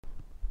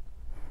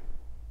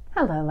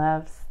Hello,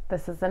 loves.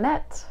 This is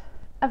Annette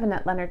of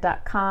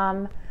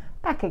AnnetteLeonard.com,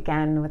 back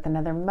again with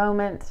another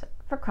moment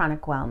for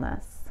chronic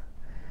wellness.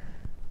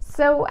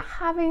 So,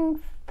 having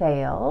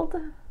failed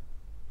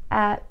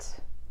at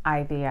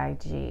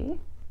IVIG,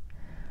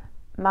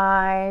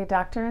 my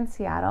doctor in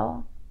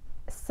Seattle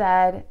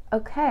said,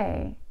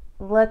 okay,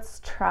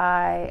 let's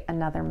try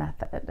another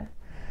method.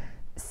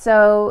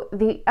 So,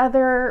 the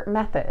other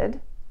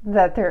method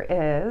that there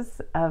is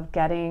of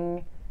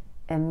getting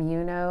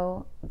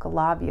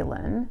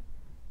immunoglobulin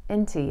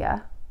into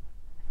you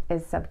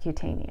is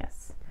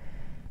subcutaneous.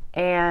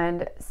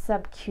 And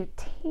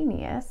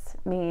subcutaneous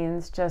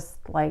means just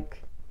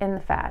like in the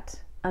fat,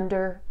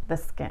 under the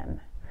skin.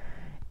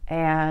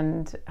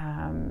 And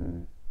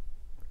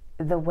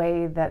the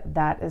way that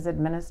that is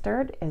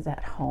administered is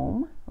at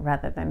home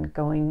rather than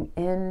going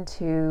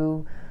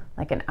into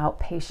like an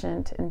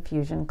outpatient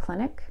infusion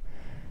clinic.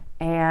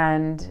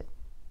 And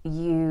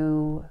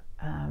you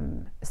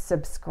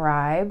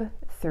subscribe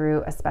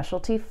through a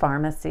specialty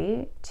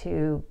pharmacy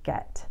to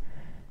get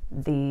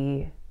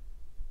the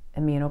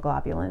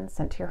immunoglobulin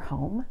sent to your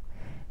home,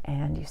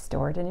 and you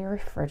store it in your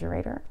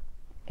refrigerator,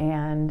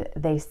 and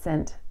they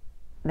send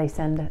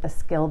a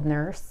skilled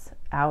nurse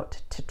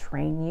out to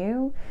train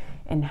you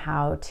in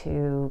how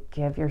to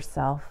give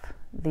yourself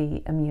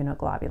the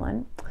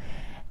immunoglobulin.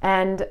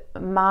 And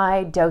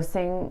my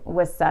dosing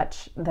was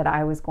such that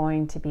I was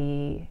going to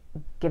be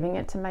giving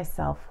it to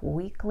myself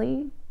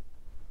weekly.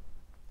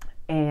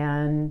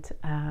 And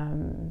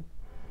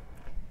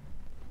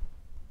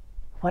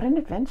what an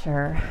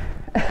adventure.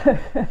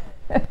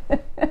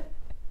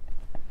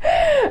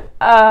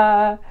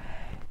 What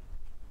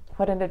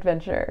an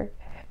adventure.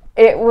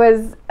 It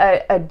was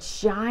a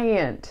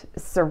giant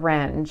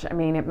syringe. I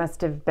mean, it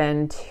must have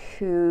been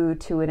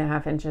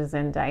 2.5 inches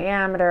in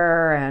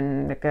diameter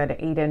and a good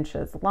 8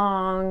 inches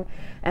long.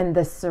 And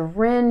the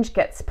syringe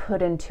gets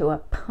put into a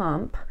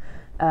pump.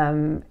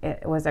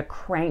 It was a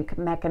crank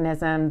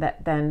mechanism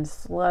that then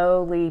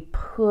slowly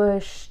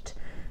pushed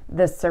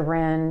the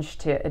syringe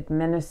to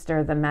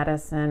administer the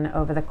medicine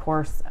over the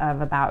course of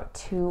about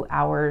 2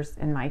 hours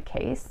in my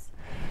case.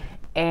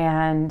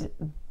 And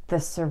the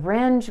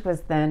syringe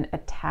was then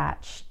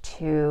attached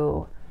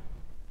to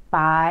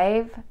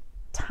 5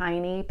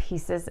 tiny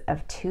pieces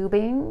of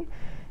tubing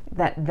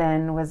that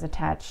then was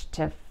attached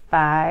to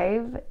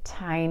 5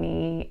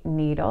 tiny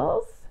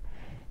needles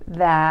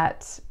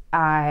that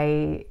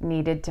I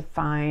needed to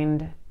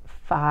find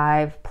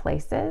 5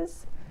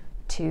 places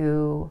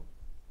to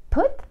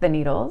put the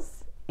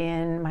needles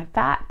in my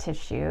fat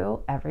tissue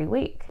every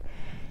week.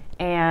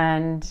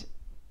 And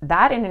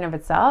that in and of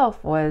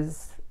itself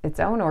was its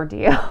own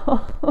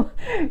ordeal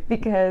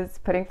because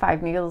putting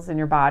 5 needles in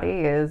your body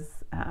is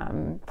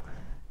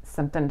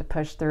something to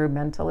push through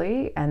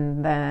mentally.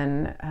 And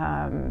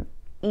then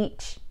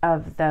each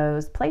of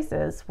those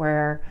places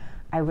where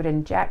I would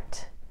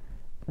inject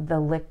the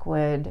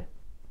liquid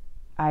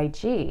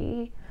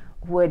IG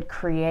would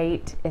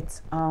create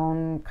its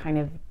own kind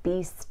of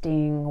bee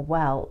sting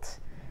welt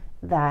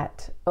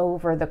that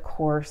over the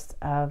course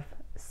of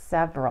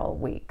several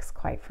weeks,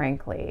 quite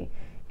frankly,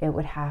 it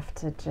would have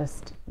to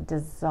just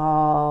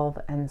dissolve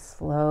and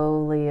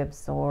slowly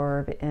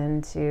absorb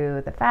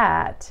into the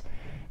fat.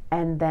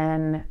 And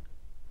then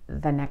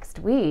the next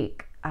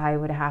week, I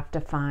would have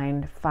to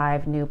find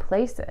 5 new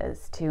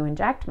places to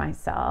inject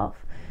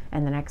myself.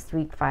 And the next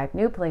week, 5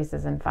 new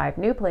places and 5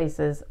 new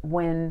places,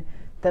 when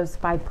those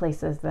 5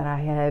 places that I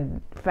had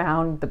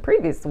found the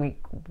previous week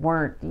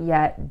weren't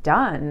yet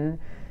done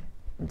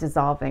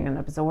dissolving and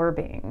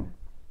absorbing.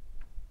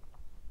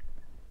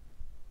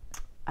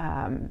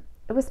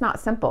 It was not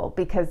simple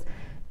because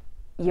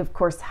you, of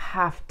course,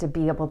 have to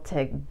be able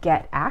to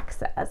get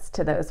access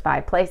to those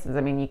 5 places.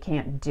 I mean, you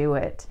can't do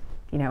it,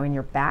 in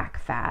your back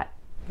fat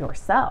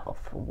yourself.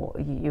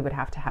 You would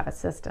have to have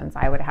assistance.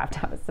 I would have to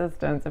have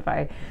assistance if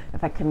I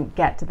couldn't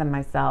get to them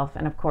myself.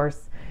 And of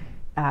course,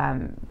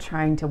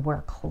 trying to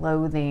wear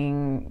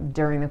clothing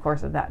during the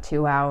course of that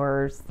 2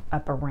 hours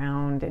up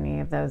around any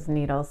of those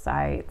needle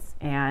sites.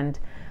 And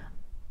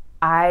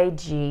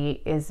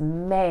IG is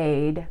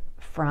made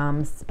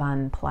from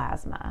spun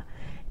plasma.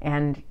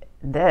 And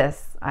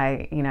this,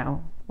 I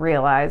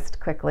realized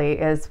quickly,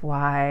 is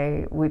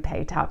why we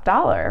pay top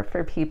dollar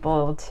for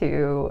people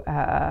to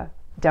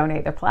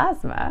donate their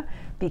plasma,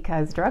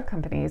 because drug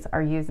companies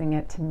are using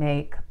it to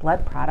make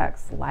blood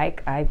products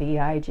like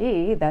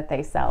IVIG that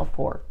they sell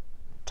for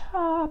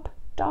top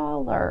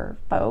dollar,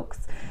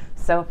 folks.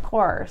 So of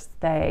course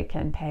they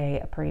can pay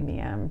a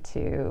premium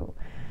to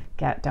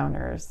get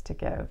donors to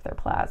give their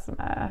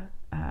plasma.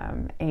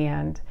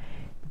 And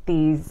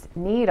these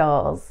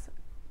needles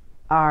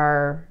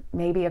are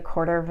maybe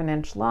 1/4 of an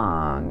inch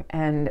long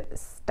and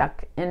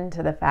stuck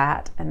into the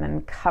fat and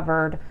then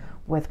covered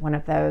with one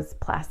of those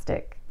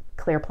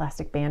clear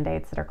plastic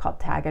Band-Aids that are called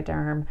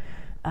Tegaderm.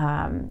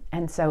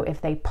 And so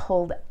if they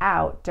pulled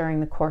out during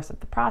the course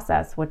of the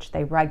process, which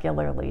they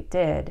regularly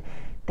did,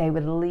 they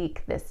would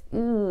leak this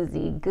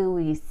oozy,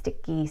 gooey,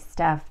 sticky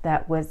stuff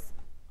that was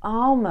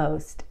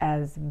almost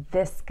as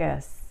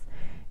viscous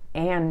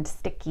and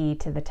sticky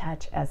to the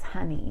touch as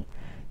honey.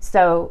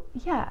 So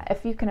yeah,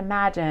 if you can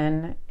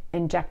imagine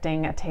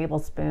injecting a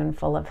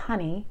tablespoonful of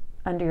honey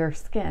under your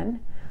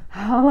skin,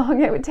 how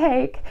long it would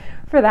take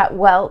for that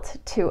welt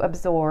to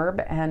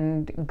absorb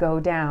and go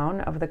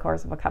down over the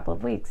course of a couple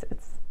of weeks.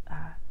 It's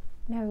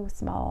no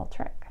small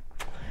trick.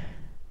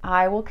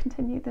 I will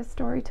continue this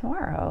story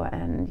tomorrow,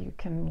 and you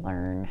can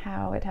learn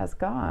how it has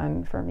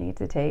gone for me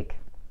to take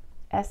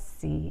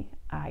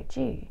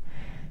SCIg.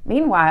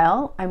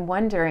 Meanwhile, I'm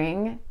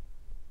wondering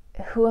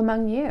who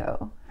among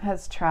you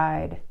has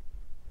tried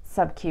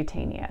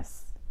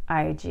subcutaneous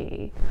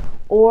Ig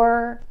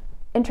or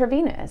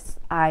intravenous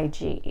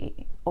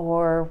Ig,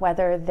 or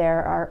whether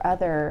there are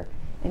other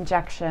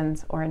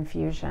injections or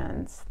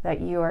infusions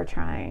that you are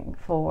trying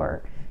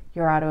for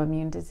your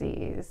autoimmune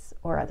disease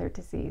or other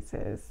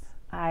diseases.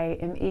 I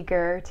am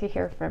eager to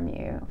hear from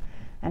you,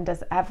 and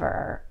as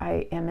ever,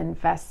 I am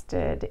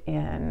invested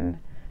in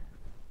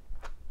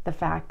the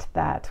fact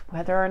that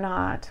whether or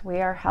not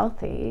we are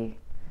healthy,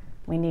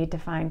 we need to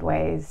find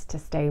ways to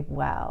stay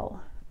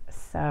well.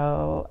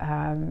 So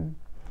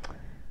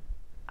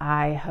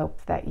I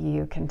hope that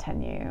you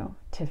continue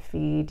to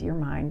feed your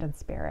mind and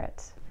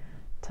spirit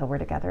till we're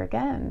together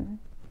again.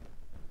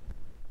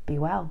 Be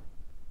well.